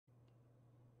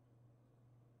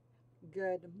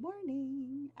Good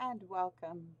morning and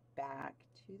welcome back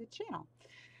to the channel.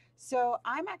 So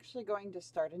I'm actually going to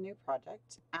start a new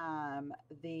project.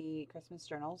 The Christmas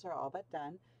journals are all but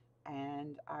done,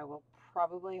 and I will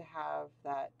probably have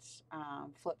that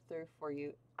flip through for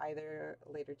you either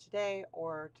later today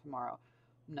or tomorrow.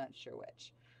 I'm not sure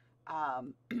which.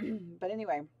 Um, but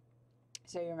anyway,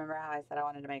 so you remember how I said I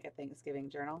wanted to make a Thanksgiving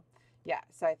journal? Yeah,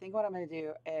 so I think what I'm going to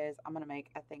do is I'm going to make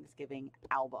a Thanksgiving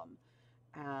album.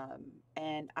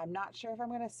 And I'm not sure if I'm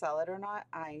going to sell it or not.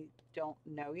 I don't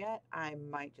know yet. I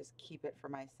might just keep it for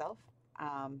myself.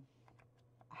 I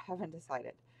haven't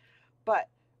decided. But,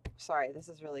 sorry, this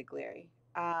is really glary.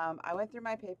 I went through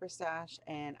my paper stash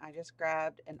and I just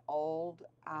grabbed an old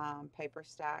paper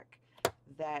stack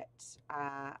that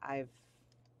I've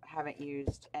haven't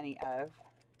used any of,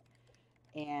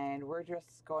 and we're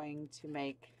just going to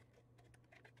make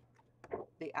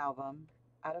the album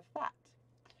out of that.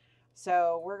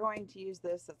 So we're going to use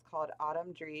this. It's called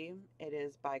Autumn Dream. It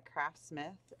is by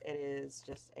Craftsmith. It is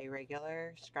just a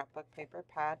regular scrapbook paper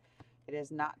pad. It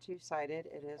is not two-sided.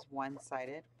 It is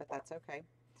one-sided, but that's okay.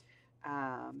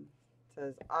 It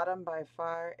says, Autumn by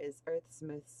far is Earth's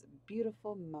most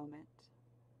beautiful moment.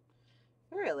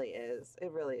 It really is.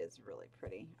 It really is really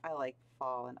pretty. I like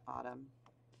fall and autumn.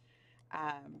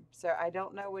 So I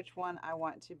don't know which one I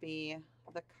want to be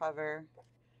the cover.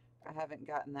 I haven't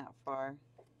gotten that far.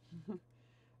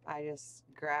 I just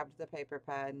grabbed the paper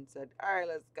pad and said, all right,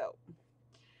 let's go.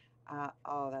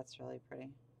 Oh, that's really pretty.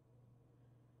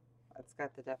 It's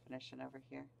got the definition over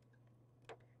here.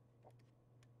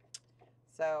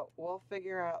 So we'll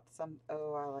figure out some,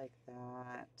 oh, I like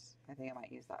that. I think I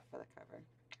might use that for the cover.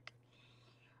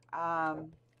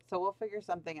 So we'll figure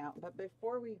something out. But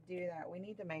before we do that, we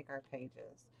need to make our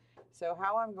pages. So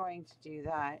how I'm going to do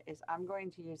that is I'm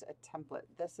going to use a template.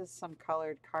 This is some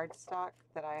colored cardstock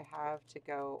that I have to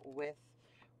go with.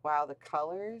 Wow, the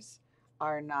colors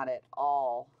are not at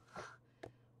all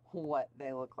what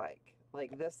they look like.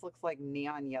 Like this looks like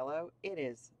neon yellow. It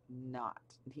is not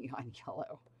neon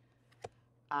yellow.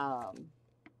 Um,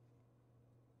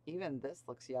 Even this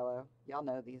looks yellow. Y'all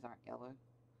know these aren't yellow.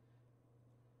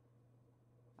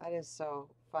 That is so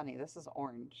funny. This is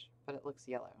orange, but it looks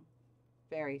yellow.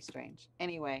 Very strange.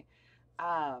 Anyway,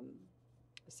 um,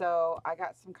 so I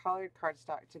got some colored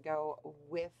cardstock to go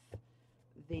with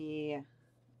the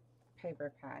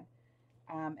paper pad.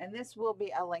 And this will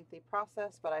be a lengthy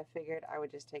process, but I figured I would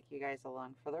just take you guys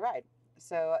along for the ride.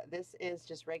 So this is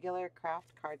just regular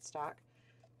craft cardstock.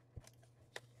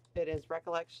 It is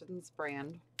Recollections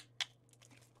brand.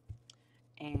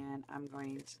 And I'm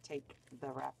going to take the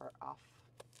wrapper off.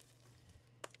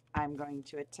 I'm going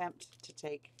to attempt to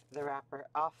take the wrapper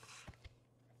off.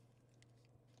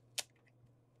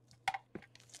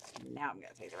 Now I'm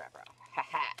going to take the wrapper off.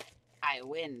 Haha, I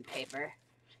win, paper.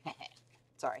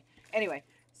 Sorry. Anyway,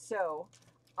 so,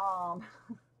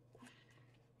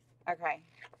 okay.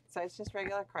 So it's just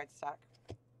regular cardstock.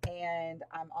 And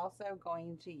I'm also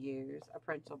going to use a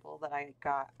printable that I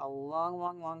got a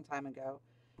long time ago.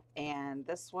 And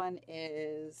this one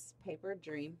is Paper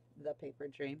Dream, the Paper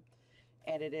Dream.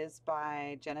 And it is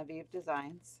by Genevieve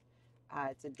Designs.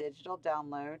 It's a digital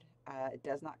download. It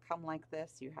does not come like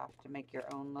this. You have to make your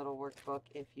own little workbook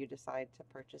if you decide to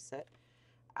purchase it.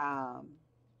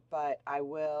 But I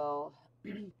will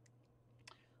I'll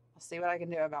see what I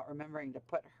can do about remembering to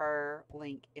put her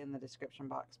link in the description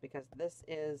box, because this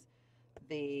is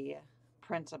the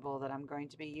printable that I'm going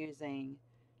to be using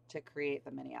to create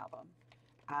the mini album.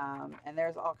 And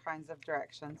there's all kinds of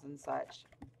directions and such,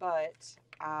 but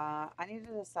I need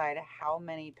to decide how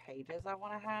many pages I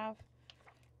want to have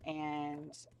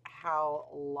and how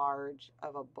large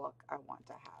of a book I want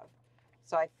to have.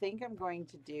 So I think I'm going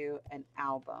to do an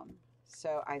album.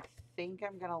 So I think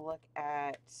I'm going to look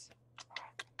at,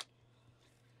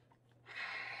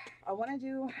 I want to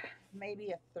do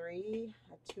maybe a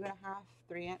 2.5,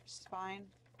 3 inch spine.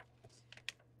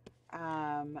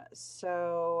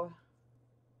 So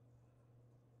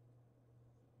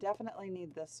definitely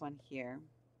need this one here.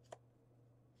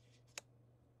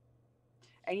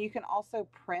 And you can also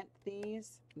print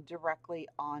these directly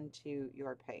onto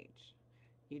your page.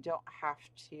 You don't have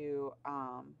to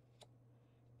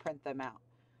print them out,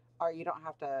 or you don't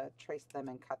have to trace them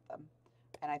and cut them.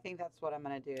 And I think that's what I'm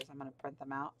going to do, is I'm going to print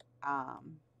them out.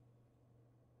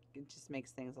 It just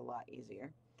makes things a lot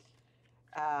easier.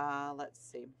 Let's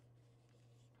see.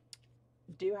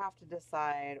 Do have to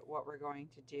decide what we're going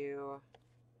to do,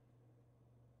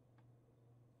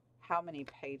 how many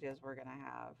pages we're going to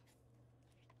have.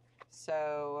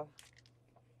 So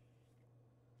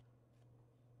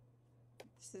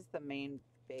this is the main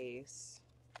base.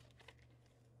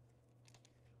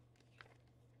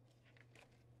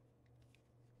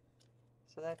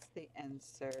 So that's the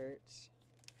insert.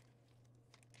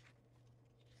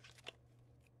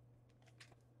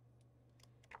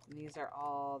 And these are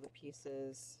all the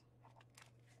pieces.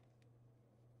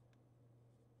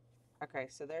 Okay,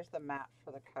 so there's the map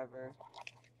for the cover.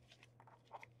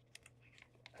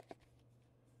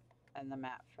 And the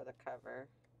map for the cover.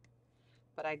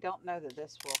 But I don't know that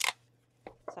this will...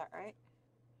 Is that right?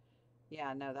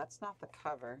 Yeah, no, that's not the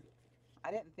cover. I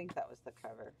didn't think that was the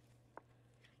cover.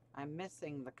 I'm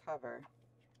missing the cover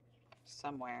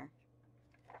somewhere.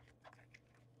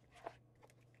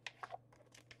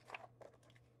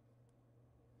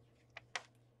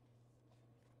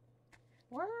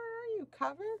 Where are you,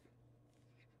 cover?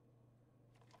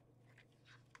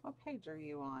 What page are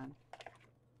you on?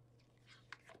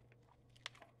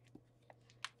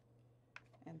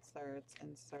 Inserts,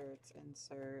 inserts,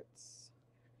 inserts.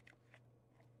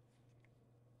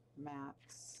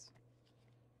 Maps,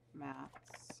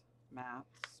 maps,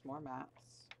 maps, more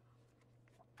maps.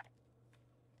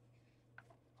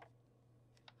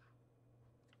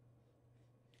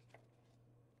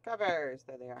 Covers,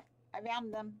 there they are. I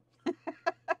found them. They're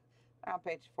on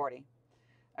page 40.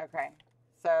 Okay,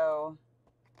 so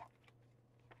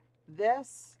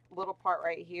this little part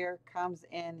right here comes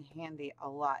in handy a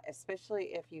lot,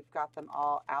 especially if you've got them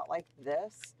all out like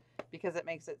this, because it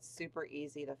makes it super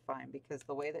easy to find, because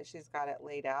the way that she's got it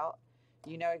laid out,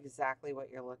 you know exactly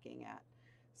what you're looking at.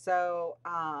 So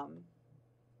I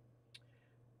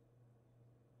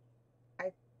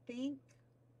think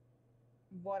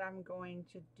what I'm going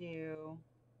to do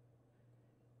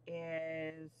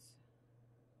is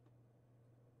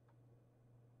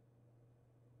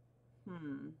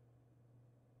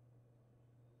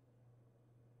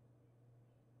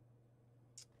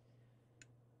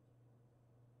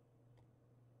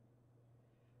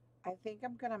I think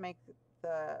I'm gonna make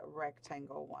the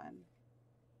rectangle one.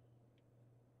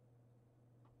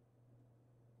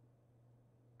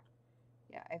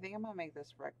 Yeah, I think I'm gonna make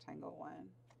this rectangle one.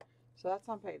 So that's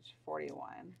on page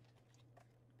 41.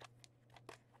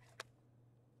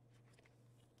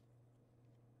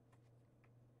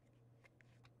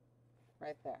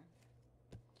 Right there.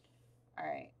 All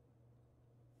right.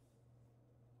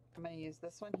 I'm going to use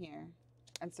this one here.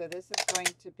 And so this is going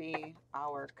to be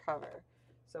our cover.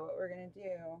 So what we're going to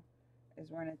do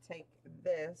is we're going to take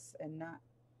this and not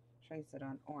trace it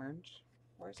on orange.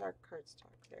 Where's our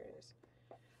cardstock? There it is.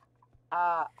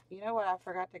 You know what I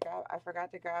forgot to grab? I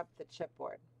forgot to grab the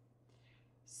chipboard.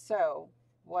 So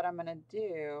what I'm going to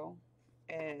do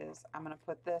is I'm going to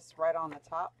put this right on the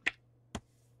top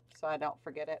so I don't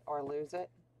forget it or lose it.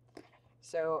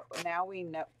 So now we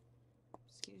know,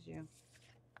 excuse you.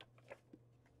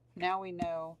 Now we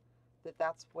know that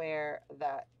that's where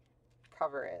that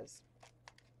cover is.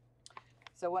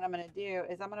 So what I'm going to do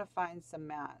is I'm going to find some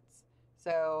mats.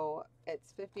 So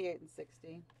it's 58 and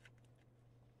 60.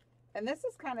 And this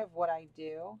is kind of what I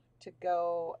do to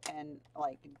go and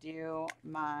like do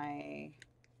my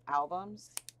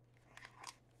albums.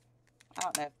 I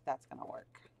don't know if that's going to work.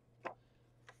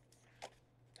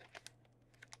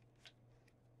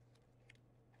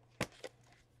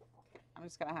 I'm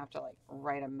just going to have to like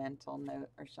write a mental note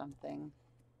or something.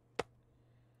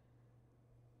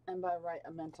 And by write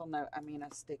a mental note, I mean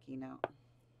a sticky note.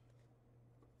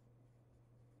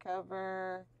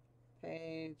 Cover,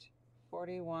 page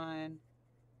 41,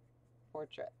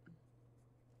 portrait.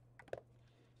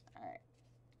 All right.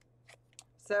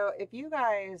 So if you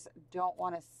guys don't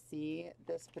want to see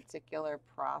this particular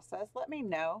process, let me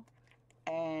know.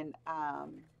 And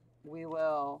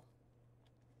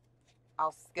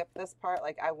I'll skip this part.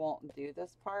 Like I won't do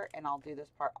this part and I'll do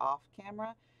this part off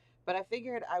camera. But I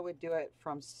figured I would do it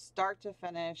from start to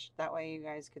finish. That way you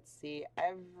guys could see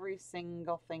every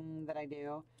single thing that I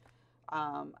do.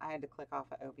 I had to click off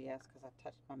of OBS because I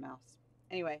touched my mouse.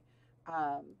 Anyway,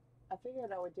 I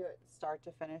figured I would do it start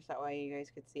to finish. That way you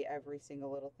guys could see every single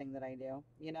little thing that I do,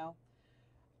 you know?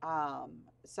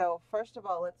 So first of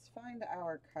all, let's find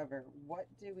our cover. What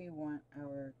do we want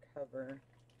our cover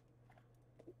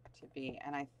to be?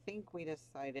 And I think we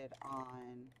decided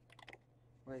on,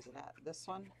 where is it at? This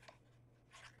one?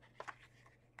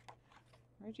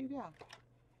 Where'd you go?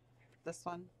 This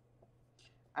one.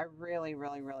 I really,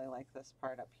 really, really like this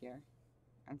part up here.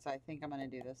 And so I think I'm going to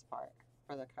do this part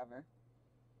for the cover.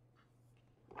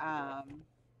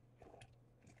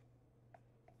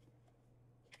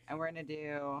 And we're going to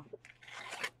do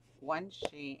one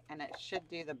sheet, and it should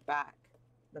do the back,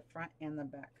 the front and the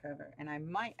back cover. And I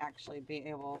might actually be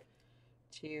able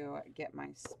to get my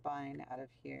spine out of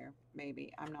here.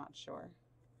 Maybe. I'm not sure.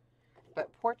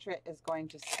 But portrait is going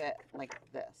to sit like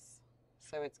this.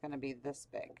 So it's going to be this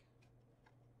big.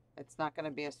 It's not going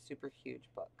to be a super huge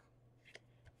book.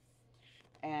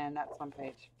 And that's on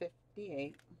page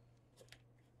 58.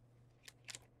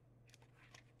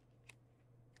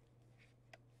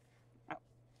 Oh.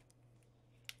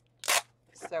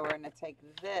 So we're going to take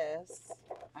this.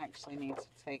 I actually need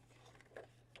to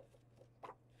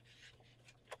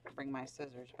bring my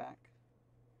scissors back.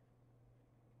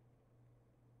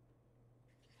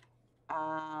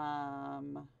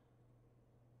 Hold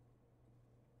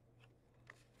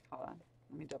on.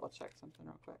 Let me double check something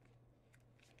real quick.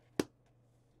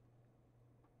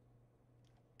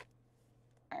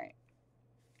 All right.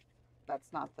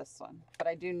 That's not this one, but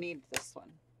I do need this one.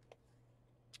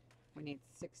 We need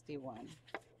 61.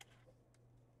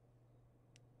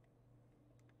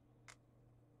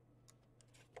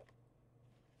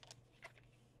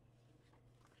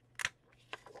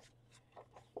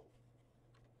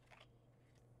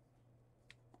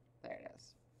 There it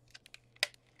is.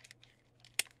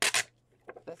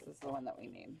 This is the one that we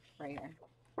need right here.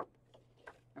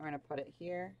 I'm going to put it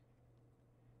here.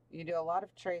 You do a lot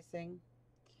of tracing,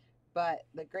 but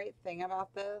the great thing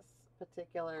about this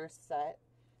particular set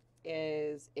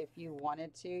is if you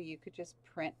wanted to, you could just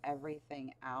print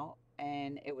everything out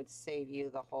and it would save you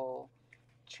the whole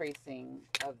tracing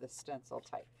of the stencil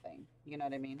type thing. You know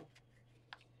what I mean?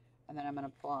 And then I'm going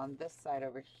to pull on this side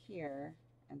over here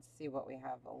and see what we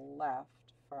have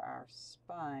left for our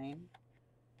spine.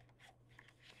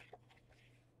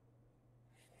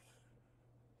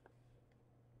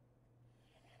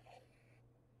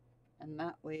 And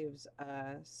that leaves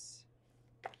us,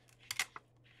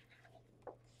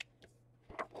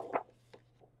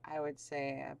 I would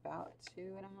say, about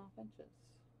 2.5 inches.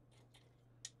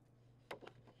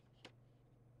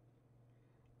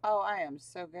 Oh, I am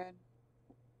so good.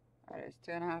 All right, it's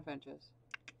 2.5 inches.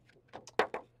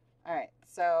 All right,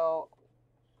 so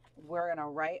we're gonna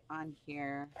write on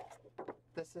here.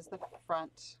 This is the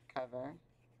front cover.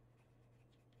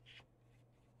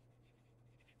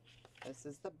 This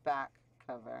is the back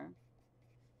cover.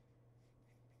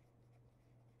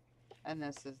 And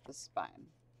this is the spine.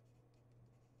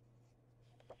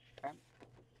 Okay.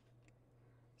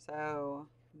 So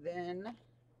then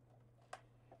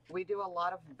we do a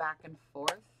lot of back and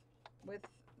forth with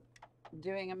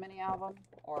doing a mini album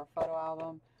or a photo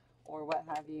album or what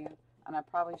have you. And I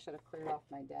probably should have cleared off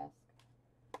my desk,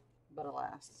 but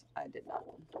alas, I did not.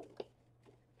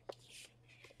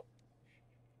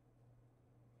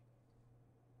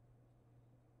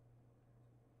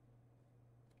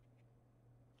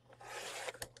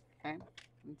 Okay,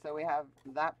 and so we have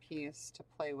that piece to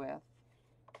play with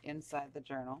inside the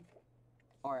journal,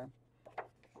 or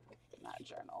not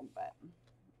journal, but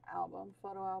album,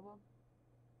 photo album.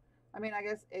 I mean, I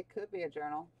guess it could be a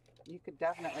journal. You could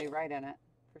definitely write in it,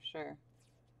 for sure.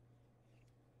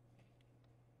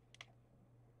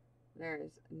 There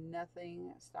is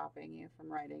nothing stopping you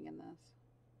from writing in this.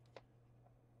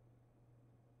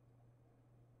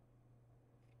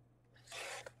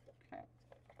 Okay,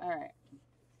 all right.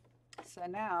 So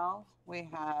now we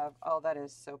have, oh, that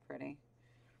is so pretty.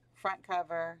 Front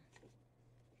cover,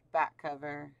 back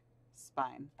cover,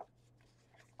 spine.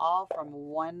 All from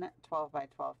one 12 by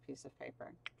 12 piece of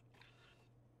paper.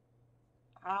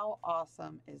 How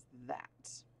awesome is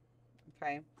that?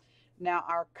 Okay. Now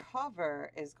our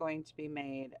cover is going to be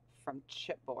made from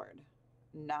chipboard,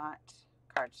 not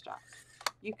cardstock.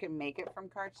 You can make it from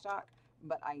cardstock,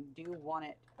 but I do want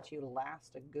it to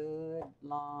last a good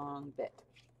long bit.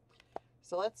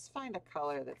 So let's find a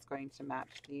color that's going to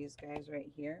match these guys right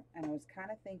here. And I was kind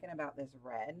of thinking about this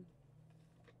red,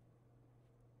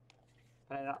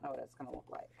 but I don't know what it's going to look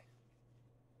like.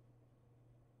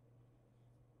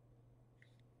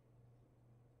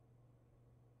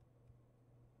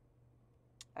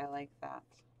 I like that.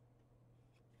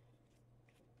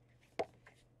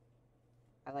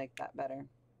 I like that better.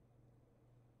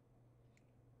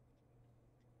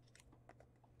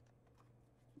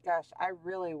 Gosh, I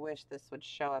really wish this would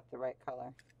show up the right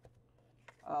color.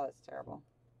 Oh, it's terrible.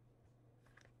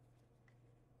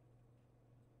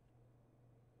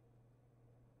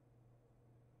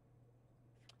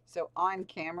 So on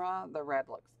camera, the red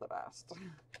looks the best.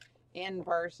 In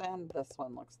person, this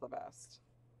one looks the best.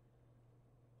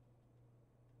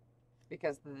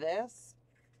 Because this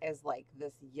is like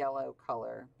this yellow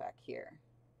color back here.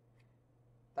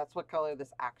 That's what color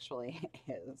this actually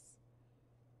is.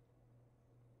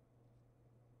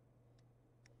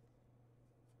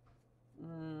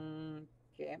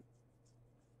 Okay.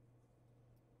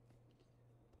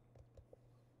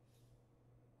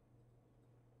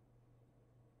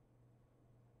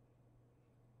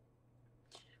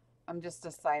 I'm just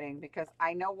deciding because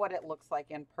I know what it looks like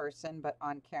in person, but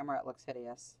on camera it looks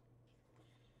hideous.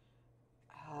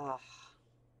 Ah.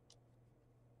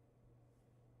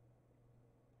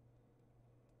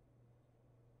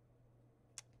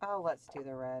 Oh, let's do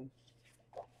the red.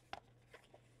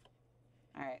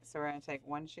 All right, so we're going to take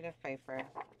one sheet of paper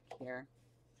here.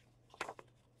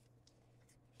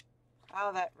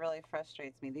 Oh, that really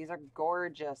frustrates me. These are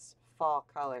gorgeous fall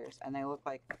colors, and they look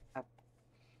like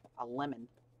a lemon.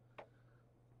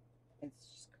 It's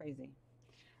just crazy.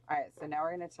 All right, so now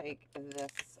we're going to take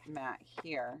this mat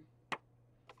here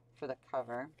for the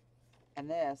cover, and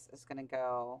this is going to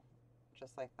go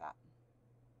just like that.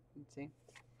 You see?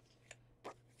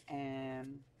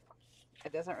 And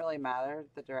it doesn't really matter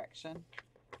the direction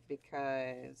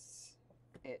because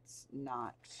it's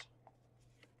not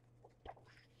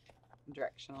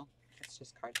directional. It's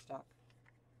just cardstock.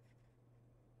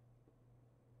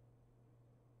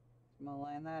 I'm going to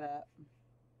line that up.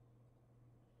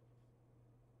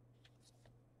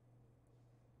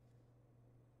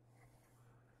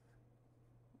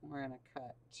 We're going to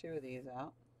cut 2 of these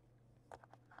out.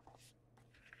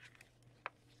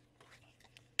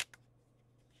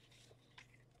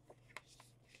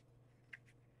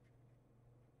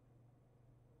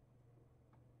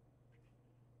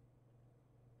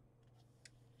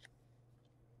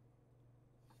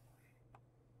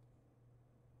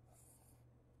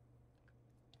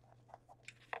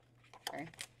 Okay.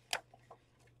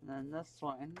 And then this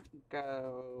one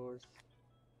goes,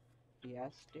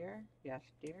 yes, dear,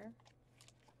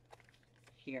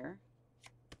 here.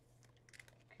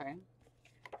 Okay.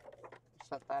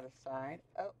 Set that aside.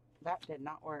 Oh, that did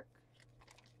not work.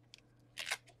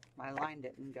 My line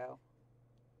didn't go.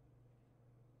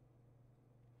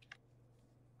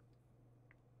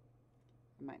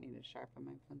 I might need to sharpen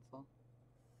my pencil.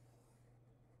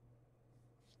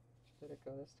 Did it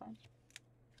go this time?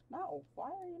 No, why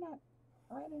are you not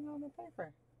writing on the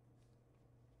paper?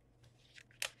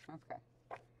 Okay.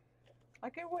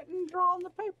 Like it wouldn't draw on the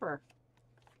paper.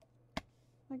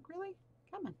 Like, really?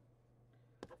 Come on.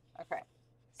 Okay,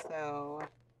 so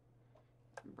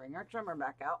bring our trimmer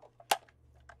back out.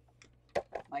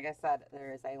 Like I said,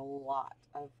 there is a lot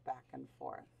of back and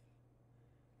forth.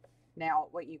 Now,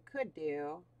 what you could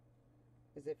do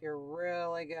is if you're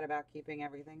really good about keeping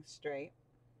everything straight,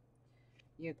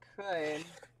 you could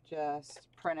just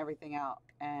print everything out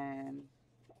and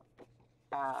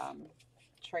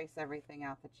trace everything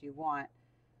out that you want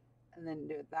and then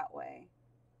do it that way.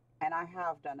 And I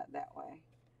have done it that way.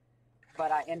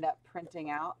 But I end up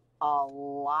printing out a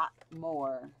lot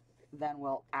more than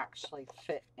will actually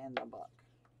fit in the book.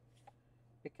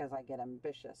 Because I get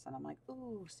ambitious and I'm like,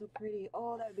 ooh, so pretty.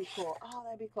 Oh, that'd be cool. Oh,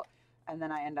 that'd be cool. And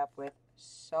then I end up with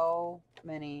so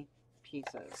many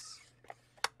pieces.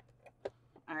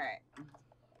 All right.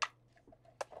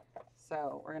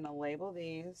 So we're going to label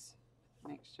these.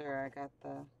 Make sure I got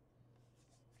the,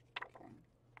 okay.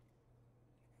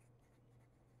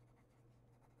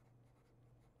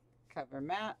 Cover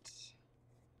mat.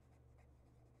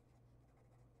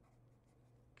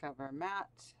 Cover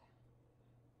mat.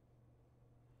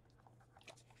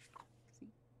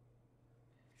 See?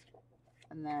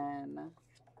 And then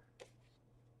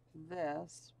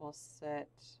this will sit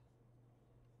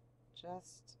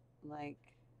just like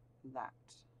that.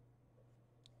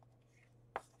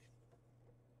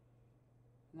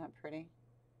 Isn't that pretty?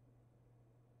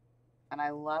 And I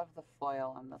love the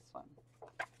foil on this one.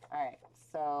 All right,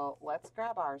 so let's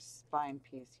grab our spine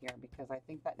piece here because I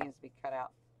think that needs to be cut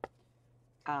out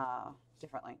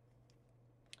differently.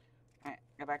 All right,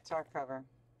 go back to our cover,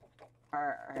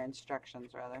 our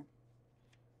instructions rather.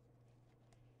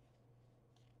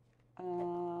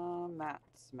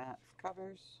 Mats,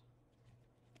 covers,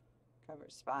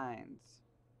 spines.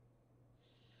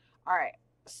 All right,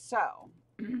 so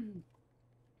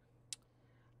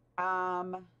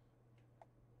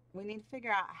we need to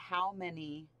figure out how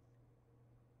many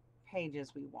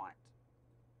pages we want.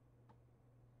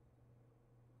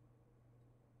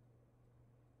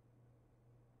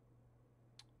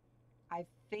 I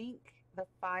think the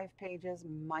 5 pages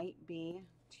might be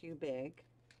too big.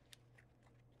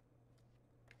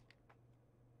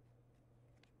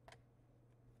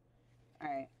 All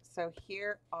right, so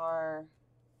here are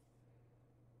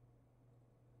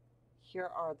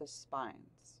the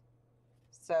spines.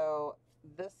 So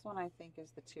this one I think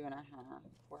is the 2.5.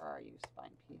 Where are you,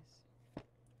 spine piece?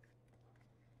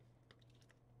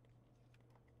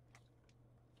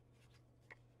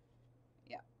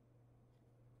 Yeah.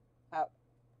 Oh,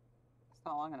 it's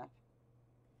not long enough.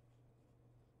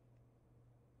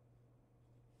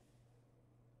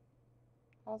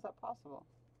 How is that possible?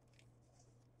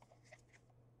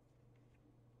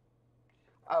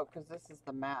 Oh, because this is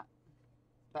the mat.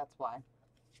 That's why.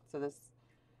 So this,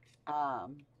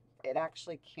 um, it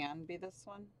actually can be this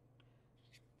one.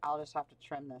 I'll just have to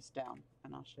trim this down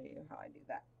and I'll show you how I do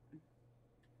that.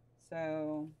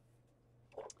 So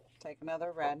take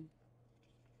another red.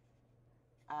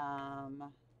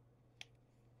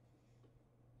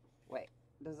 Wait,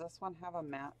 does this one have a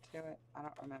mat to it? I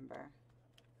don't remember.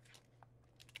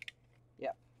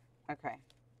 Yep. Okay.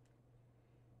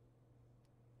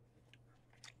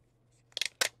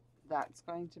 That's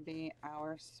going to be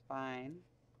our spine.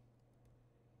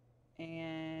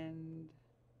 And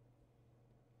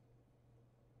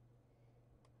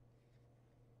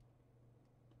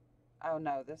oh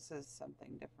no, this is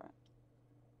something different.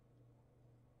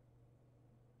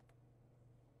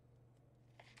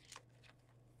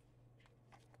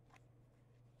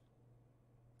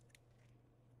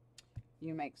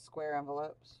 You make square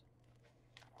envelopes.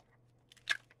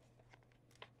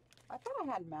 I thought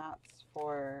I had mats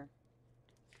for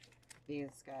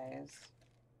these guys,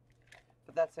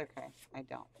 but that's okay. I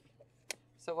don't.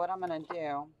 So what I'm going to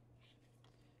do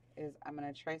is I'm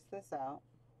going to trace this out,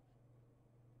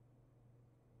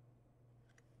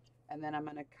 and then I'm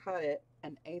going to cut it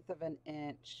 1/8 of an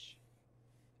inch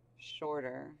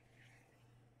shorter,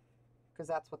 because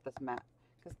that's what this mat,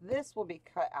 because this will be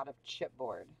cut out of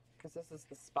chipboard, because this is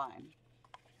the spine.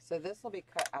 So this will be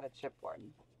cut out of chipboard.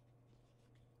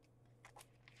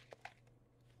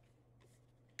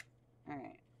 All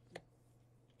right.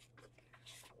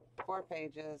 4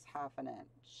 pages, 1/2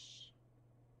 inch.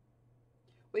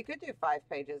 We could do 5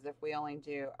 pages if we only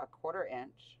do 1/4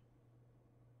 inch.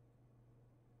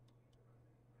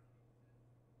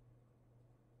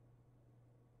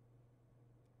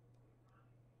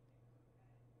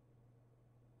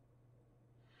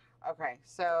 Okay,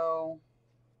 so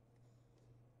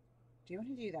do you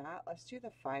want to do that? Let's do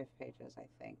the 5 pages, I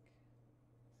think.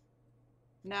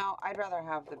 No, I'd rather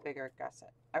have the bigger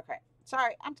gusset. Okay,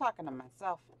 sorry, I'm talking to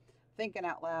myself, thinking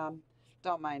out loud.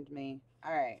 Don't mind me.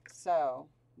 All right, so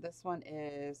this one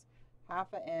is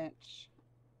 1/2 inch,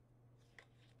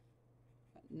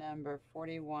 number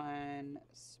 41,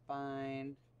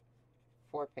 spine,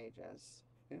 4 pages.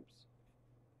 Oops.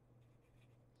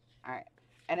 All right,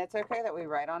 and it's okay that we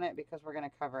write on it because we're going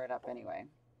to cover it up anyway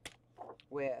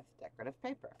with decorative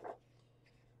paper.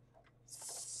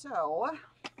 So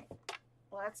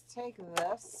let's take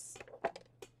this,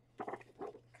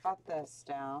 cut this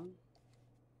down.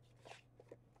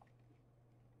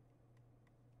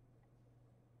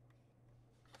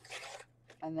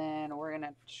 And then we're going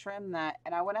to trim that.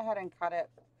 And I went ahead and cut it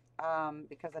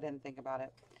because I didn't think about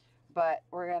it. But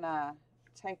we're going to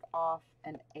take off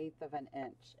 1/8 of an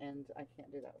inch. And I can't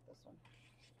do that with this one.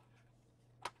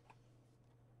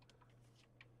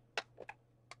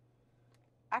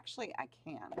 Actually, I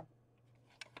can.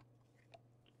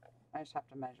 I just have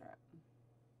to measure it.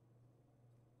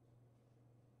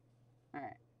 All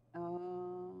right.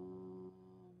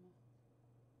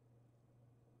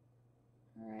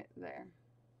 Right there.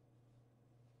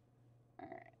 All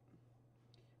right.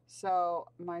 So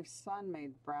my son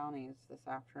made brownies this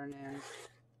afternoon,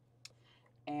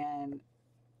 and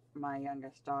my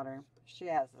youngest daughter, she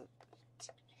has a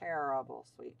terrible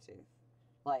sweet tooth.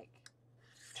 Like,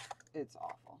 it's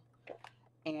awful.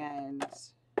 And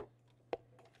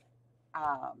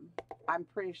I'm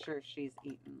pretty sure she's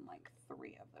eaten like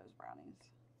 3 of those brownies.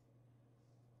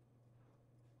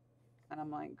 And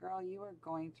I'm like, girl, you are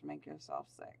going to make yourself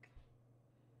sick.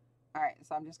 All right,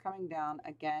 so I'm just coming down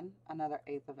again, another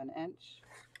 1/8 of an inch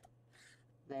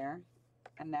there.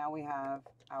 And now we have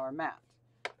our mat.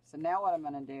 So now what I'm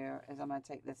going to do is I'm going to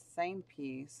take this same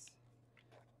piece.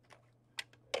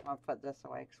 I'll put this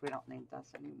away because we don't need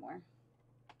this anymore.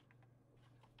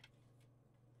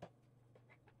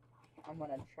 I'm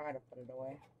going to try to put it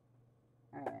away.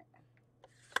 All right.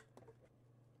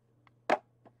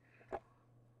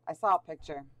 I saw a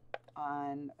picture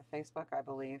on Facebook, I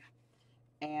believe,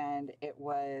 and it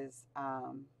was,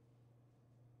 oh,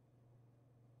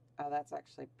 that's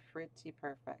actually pretty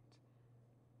perfect.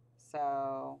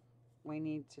 So we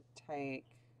need to take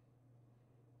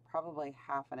probably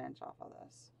 1/2 an inch off of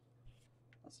this.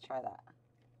 Let's try that.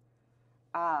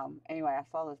 Anyway, I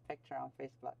saw this picture on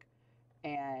Facebook,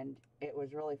 and it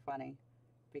was really funny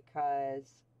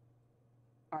because,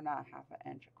 or not 1/2 an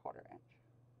inch, 1/4 inch.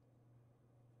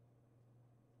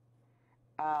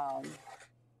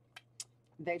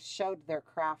 They showed their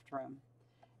craft room,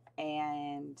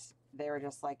 and they were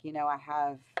just like, you know, I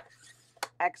have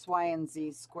X, Y, and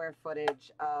Z square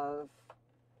footage of,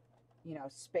 you know,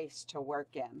 space to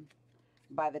work in.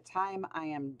 By the time I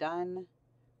am done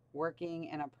working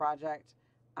in a project,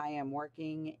 I am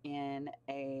working in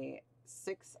a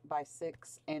 6 by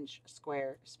 6 inch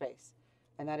square space.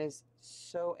 And that is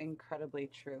so incredibly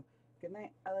true. Good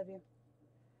night. I love you.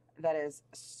 That is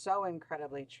so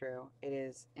incredibly true. It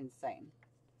is insane.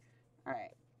 All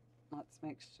right. Let's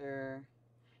make sure.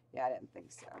 Yeah, I didn't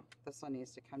think so. This one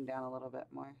needs to come down a little bit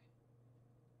more.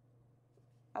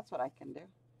 That's what I can do.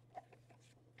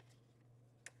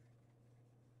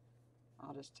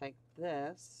 I'll just take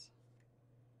this.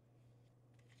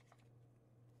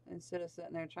 Instead of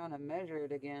sitting there trying to measure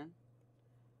it again.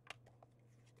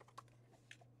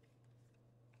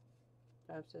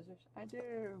 Do I have scissors? I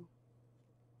do.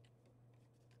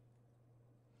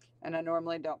 And I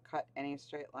normally don't cut any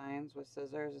straight lines with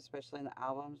scissors, especially in the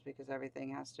albums, because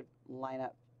everything has to line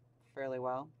up fairly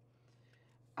well.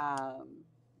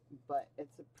 But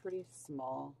it's a pretty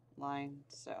small line,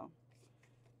 so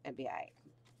it'd be alright.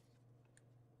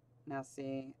 Now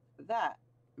see, that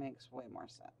makes way more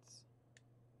sense.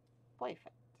 Perfect.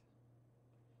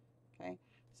 Okay,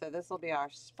 so this will be our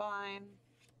spine.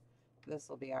 This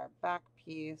will be our back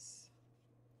piece,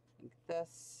 like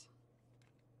this.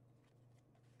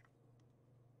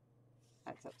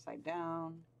 That's upside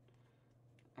down.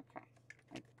 Okay,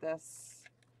 like this.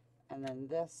 And then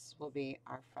this will be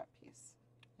our front piece,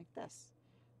 like this.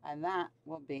 And that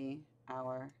will be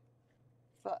our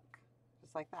book,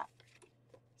 just like that.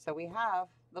 So we have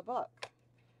the book.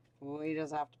 We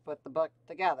just have to put the book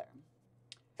together.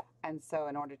 And so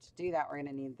in order to do that, we're going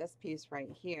to need this piece right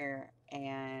here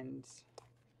and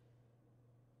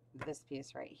this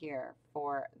piece right here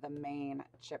for the main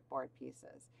chipboard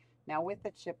pieces. Now with the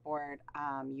chipboard,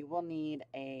 you will need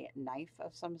a knife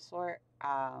of some sort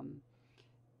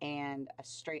and a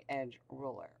straight edge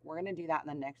ruler. We're going to do that in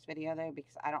the next video though,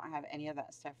 because I don't have any of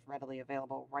that stuff readily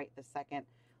available right this second,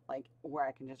 like where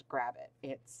I can just grab it.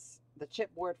 It's the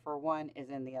chipboard for one is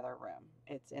in the other room.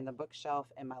 It's in the bookshelf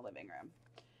in my living room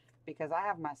because I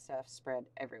have my stuff spread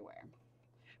everywhere.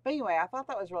 But anyway, I thought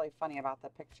that was really funny about the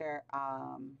picture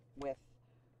with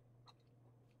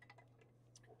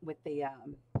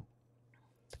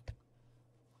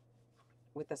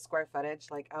the square footage,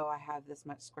 like, oh, I have this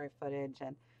much square footage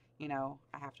and, you know,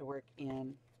 I have to work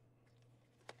in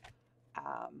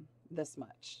this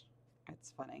much.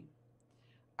 It's funny.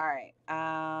 All right.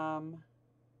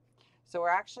 So we're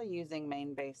actually using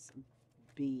main base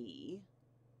B,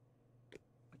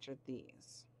 which are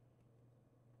these.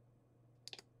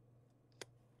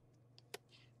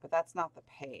 But that's not the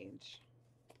page.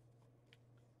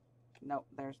 Nope,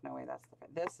 there's no way that's the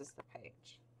page. This is the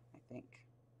page, I think.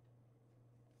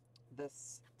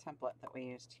 This template that we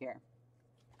used here.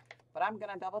 But I'm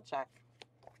going to double check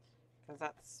because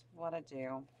that's what I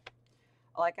do.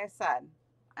 Like I said,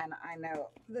 and I know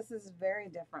this is very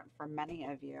different for many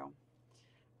of you.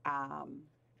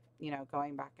 You know,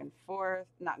 going back and forth,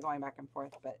 not going back and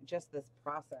forth, but just this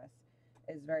process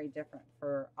is very different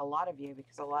for a lot of you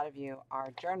because a lot of you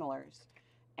are journalers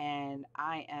and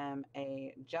I am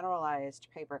a generalized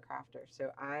paper crafter. So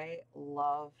I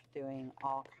love doing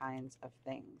all kinds of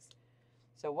things.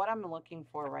 So what I'm looking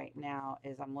for right now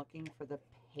is I'm looking for the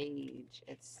page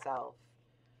itself,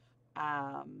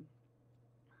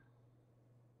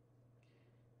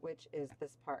 which is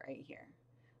this part right here.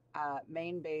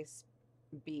 Main base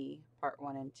B, part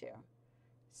 1 and 2.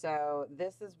 So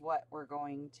this is what we're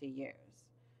going to use.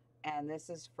 And this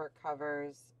is for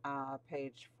covers,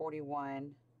 page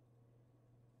 41,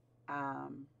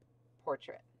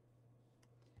 portrait.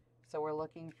 So we're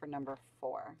looking for number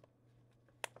 4,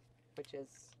 which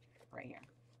is right here.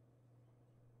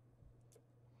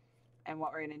 And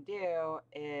what we're going to do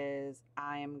is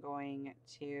I am going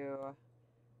to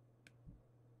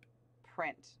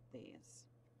print these,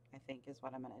 I think is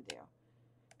what I'm going to do.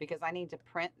 Because I need to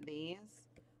print these,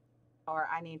 or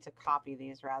I need to copy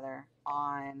these rather,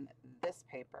 on this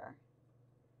paper.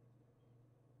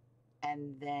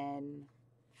 And then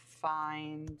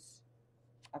find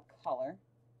a color,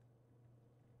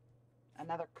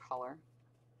 another color.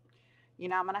 You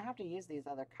know, I'm going to have to use these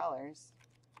other colors.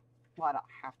 Well, I don't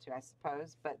have to, I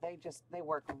suppose, but they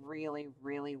work really,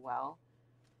 really well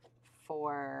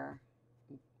for,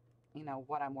 you know,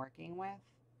 what I'm working with.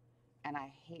 And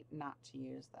I hate not to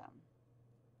use them.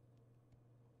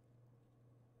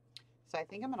 So I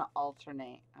think I'm going to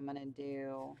alternate. I'm going to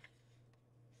do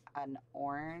an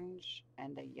orange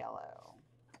and a yellow.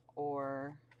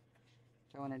 Or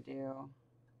do I want to do,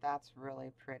 that's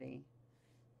really pretty.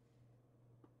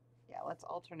 Yeah, let's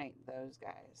alternate those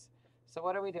guys. So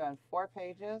what are we doing? 4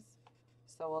 pages.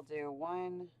 So we'll do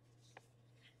 1,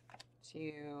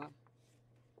 2,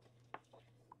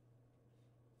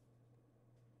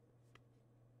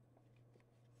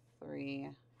 3, 3,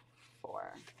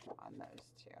 4 on those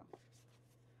two.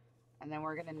 And then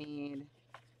we're going to need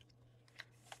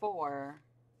 4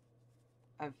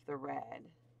 of the red,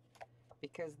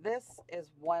 because this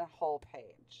is one whole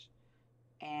page.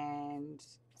 And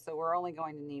so we're only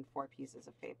going to need 4 pieces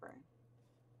of paper.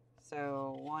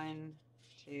 So 1,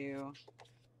 2,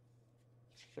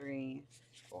 3,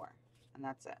 4, and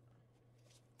that's it.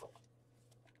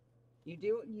 You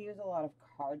do use a lot of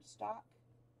cardstock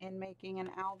in making an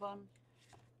album.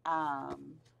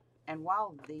 And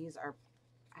while these are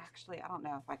actually, I don't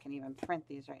know if I can even print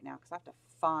these right now because I have to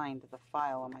find the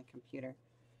file on my computer.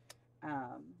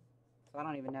 So I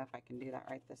don't even know if I can do that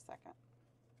right this second.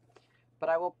 But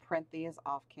I will print these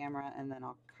off camera and then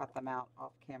I'll cut them out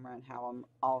off camera and have them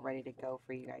all ready to go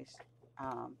for you guys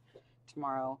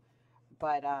tomorrow.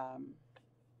 But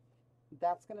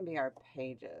that's going to be our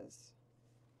pages.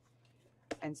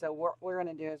 And so what we're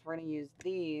going to do is we're going to use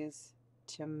these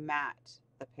to mat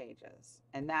the pages.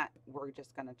 And that we're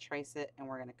just going to trace it and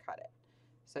we're going to cut it.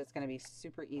 So it's going to be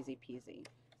super easy peasy.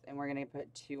 And we're going to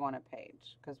put 2 on a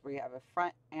page because we have a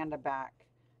front and a back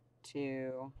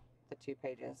to the 2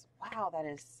 pages. Wow, that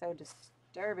is so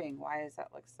disturbing. Why does that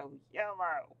look so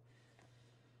yellow?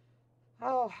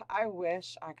 Oh, I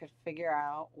wish I could figure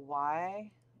out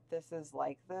why this is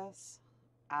like this.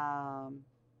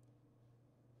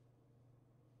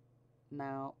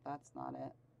 No, that's not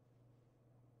it.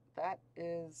 That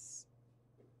is,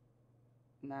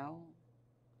 no.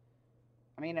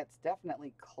 I mean, it's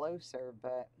definitely closer,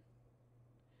 but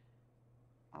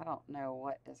I don't know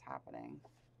what is happening.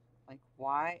 Like,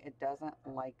 why it doesn't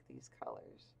like these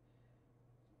colors.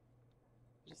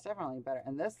 It's definitely better.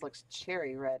 And this looks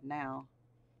cherry red now.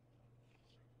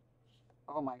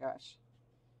 Oh my gosh.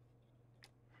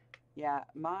 Yeah,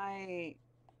 my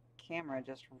camera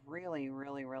just really,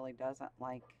 really, really doesn't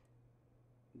like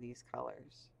these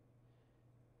colors.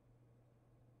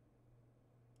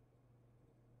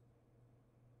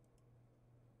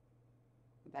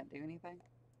 Would that do anything?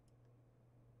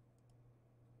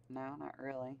 No, not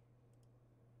really.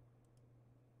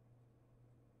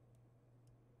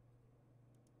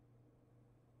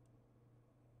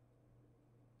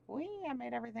 Whee, I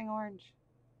made everything orange.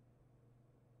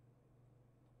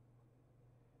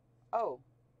 Oh.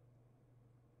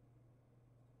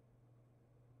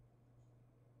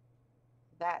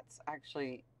 That's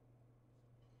actually,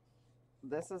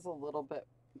 this is a little bit,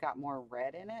 got more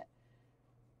red in it,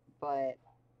 but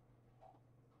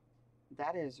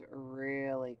that is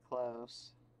really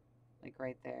close, like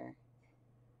right there.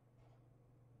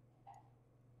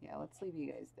 Yeah, let's leave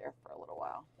you guys there for a little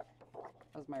while. What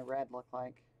does my red look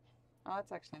like? Oh,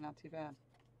 it's actually not too bad.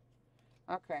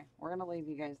 Okay, we're gonna leave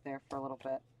you guys there for a little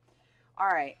bit. All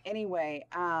right, anyway,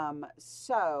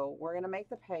 so we're gonna make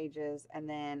the pages and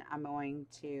then I'm going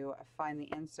to find the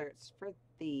inserts for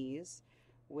these,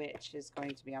 which is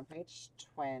going to be on page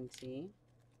 20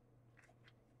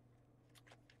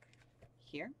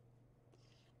 here.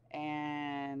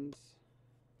 And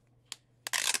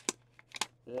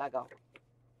Lego.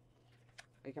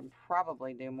 We can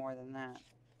probably do more than that.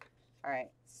 All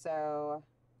right, so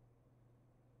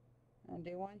I'll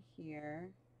do one here.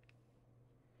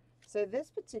 So this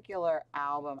particular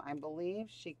album, I believe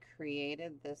she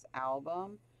created this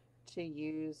album to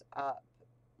use up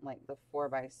like the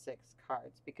 4x6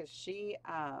 cards because she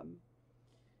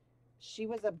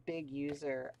was a big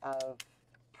user of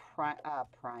Prima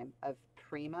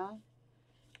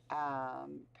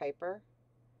paper.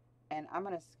 And I'm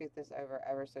going to scoot this over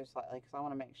ever so slightly because I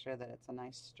want to make sure that it's a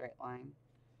nice straight line.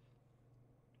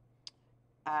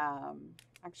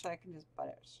 Actually, I can just butt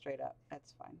it straight up.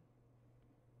 That's fine.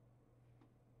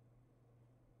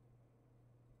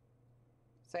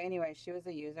 So anyway, she was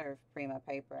a user of Prima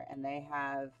paper, and they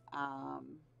have,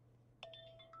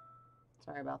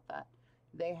 sorry about that.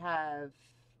 They have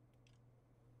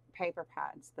paper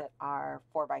pads that are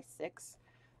 4x6.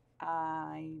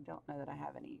 I don't know that I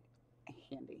have any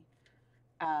handy.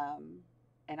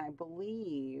 And I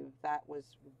believe that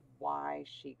was why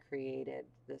she created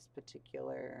this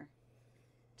particular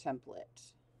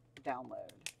template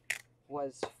download,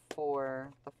 was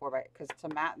for the 4x, because to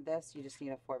mat this you just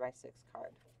need a 4x6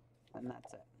 card and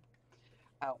that's it.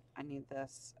 Oh, I need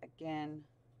this again.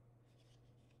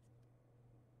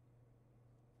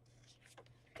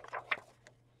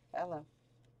 Hello.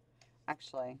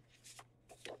 Actually,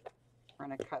 we're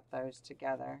going to cut those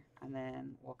together and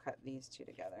then we'll cut these two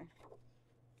together.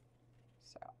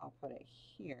 So I'll put it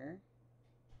here,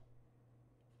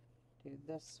 do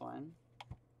this one.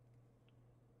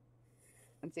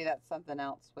 And see, that's something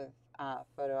else with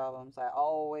photo albums. I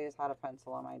always had a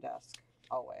pencil on my desk,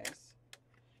 always.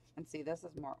 And see, this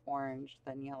is more orange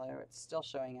than yellow. It's still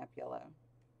showing up yellow.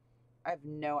 I have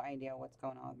no idea what's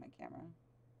going on with my camera.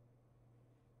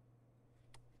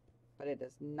 But it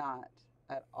does not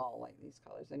at all like these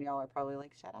colors. And y'all are probably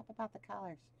like, shut up about the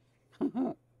colors.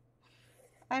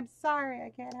 I'm sorry,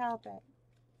 I can't help it.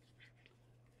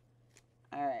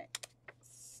 All right,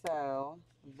 so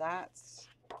that's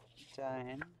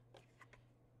done.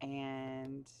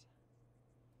 And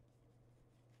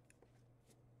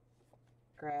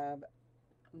grab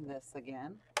this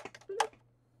again.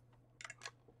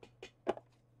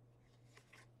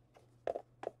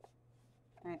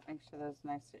 All right, make sure that's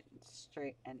nice and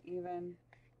straight and even.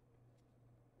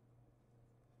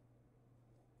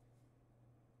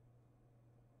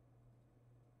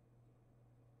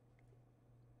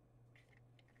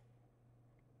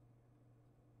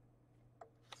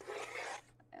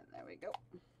 And there we go.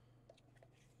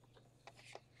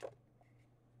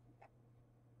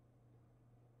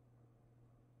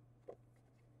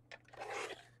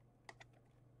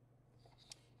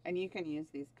 And you can use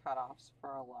these cutoffs for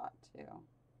a lot too.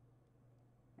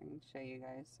 I can show you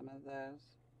guys some of those.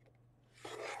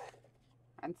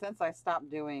 And since I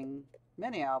stopped doing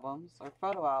mini albums or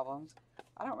photo albums,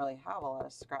 I don't really have a lot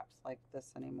of scraps like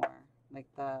this anymore.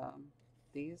 Like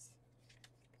these,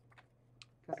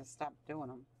 because I stopped doing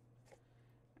them.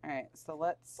 All right, so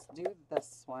let's do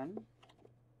this one.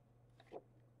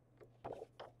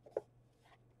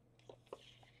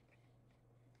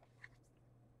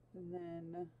 And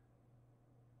then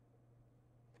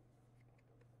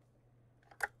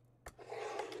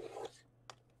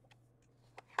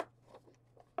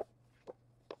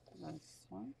this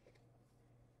one.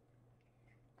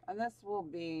 And this will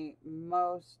be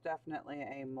most definitely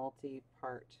a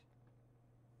multi-part,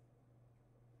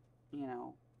 you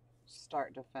know,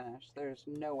 start to finish. There's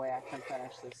no way I can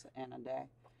finish this in a day.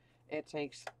 It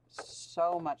takes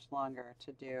so much longer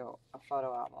to do a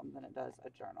photo album than it does a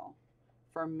journal.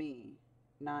 For me,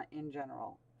 not in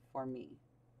general, for me.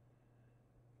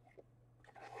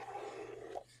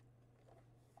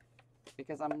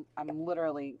 Because I'm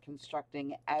literally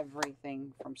constructing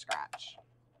everything from scratch.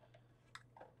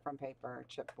 From paper,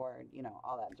 chipboard, you know,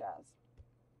 all that jazz.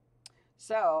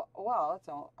 So, well, it's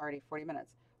already 40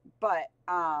 minutes. But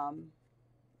I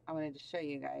wanted to show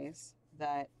you guys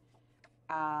that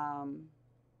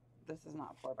this is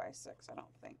not 4x6, I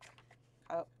don't think.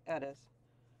 Oh, it is.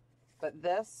 But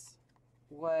this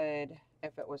would,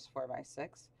 if it was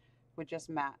 4x6, would just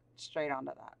mat straight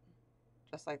onto that.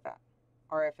 Just like that.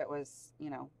 Or if it was,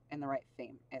 you know, in the right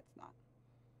theme. It's not.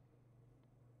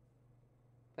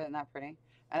 But isn't that pretty?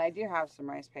 And I do have some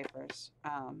rice papers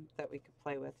that we could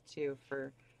play with too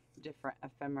for different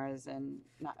ephemeras and,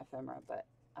 not ephemera, but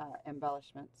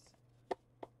embellishments.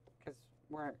 Because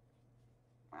we're,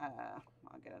 I'll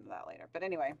get into that later. But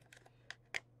anyway,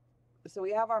 so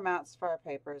we have our mats for our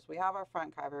papers. We have our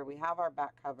front cover. We have our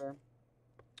back cover.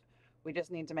 We just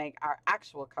need to make our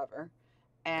actual cover.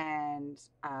 And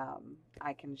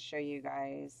I can show you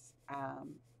guys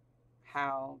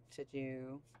how to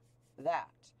do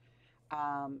that.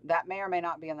 That may or may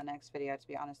not be in the next video, to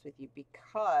be honest with you,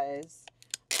 because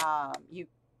you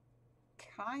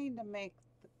kind of make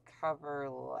the cover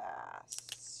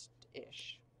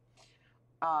last-ish.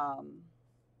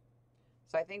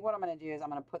 So I think what I'm going to do is I'm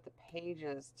going to put the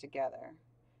pages together,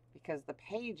 because the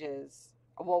pages,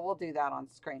 well, we'll do that on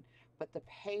screen, but the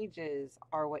pages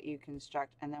are what you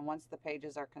construct, and then once the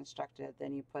pages are constructed,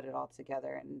 then you put it all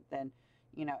together, and then,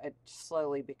 you know, it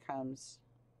slowly becomes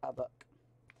a book.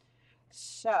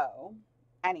 So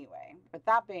anyway, with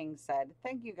that being said,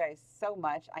 thank you guys so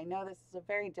much. I know this is a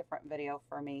very different video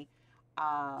for me,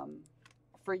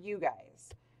 for you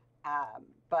guys,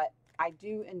 but I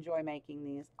do enjoy making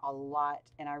these a lot,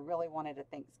 and I really wanted a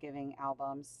Thanksgiving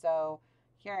album, so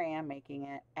here I am making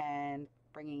it and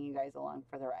bringing you guys along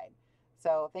for the ride.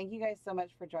 So thank you guys so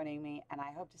much for joining me, and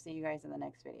I hope to see you guys in the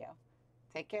next video.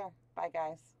 Take care. Bye,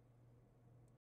 guys.